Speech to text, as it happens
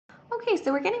Okay,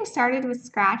 so we're getting started with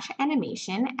Scratch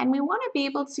animation, and we want to be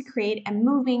able to create a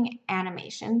moving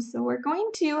animation. So we're going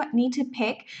to need to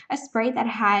pick a sprite that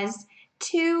has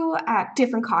two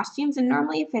different costumes, and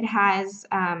normally if it has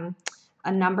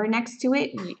a number next to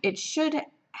it, it should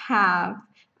have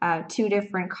two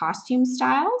different costume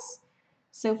styles.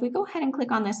 So if we go ahead and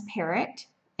click on this parrot,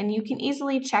 and you can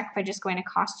easily check by just going to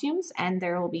costumes, and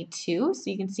there will be two. So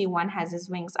you can see one has his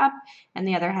wings up and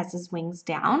the other has his wings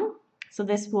down. So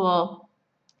this will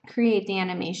create the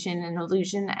animation and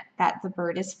illusion that the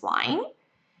bird is flying.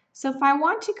 So if I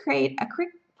want to create a quick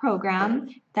program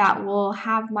that will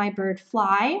have my bird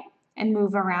fly and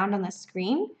move around on the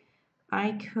screen,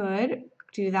 I could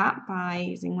do that by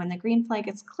using when the green flag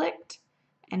is clicked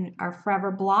and our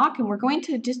forever block, and we're going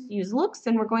to just use looks,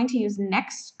 and we're going to use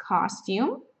next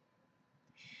costume,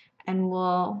 and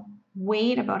we'll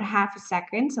wait about half a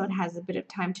second so it has a bit of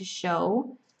time to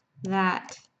show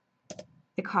that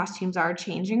the costumes are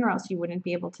changing, or else you wouldn't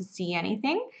be able to see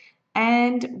anything.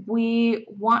 And we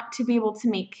want to be able to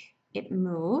make it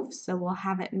move, so we'll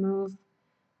have it move,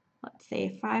 let's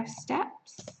say 5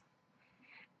 steps.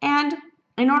 And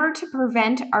in order to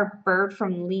prevent our bird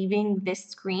from leaving this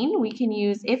screen, we can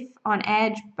use if on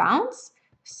edge bounce,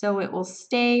 so it will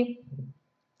stay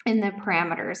in the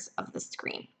parameters of the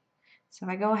screen. So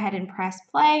if I go ahead and press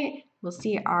play, we'll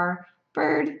see our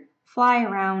bird fly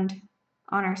around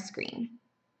on our screen.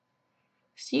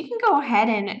 So you can go ahead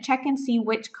and check and see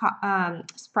which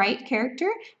sprite character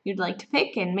you'd like to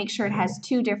pick, and make sure it has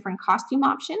two different costume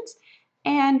options,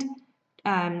 and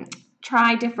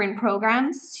try different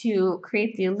programs to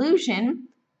create the illusion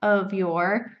of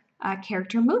your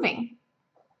character moving.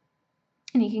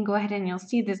 And you can go ahead and you'll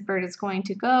see this bird is going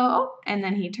to go, and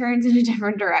then he turns in a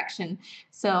different direction.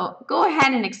 So go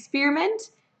ahead and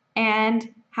experiment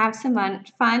and have some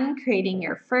fun creating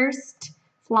your first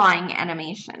flying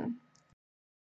animation.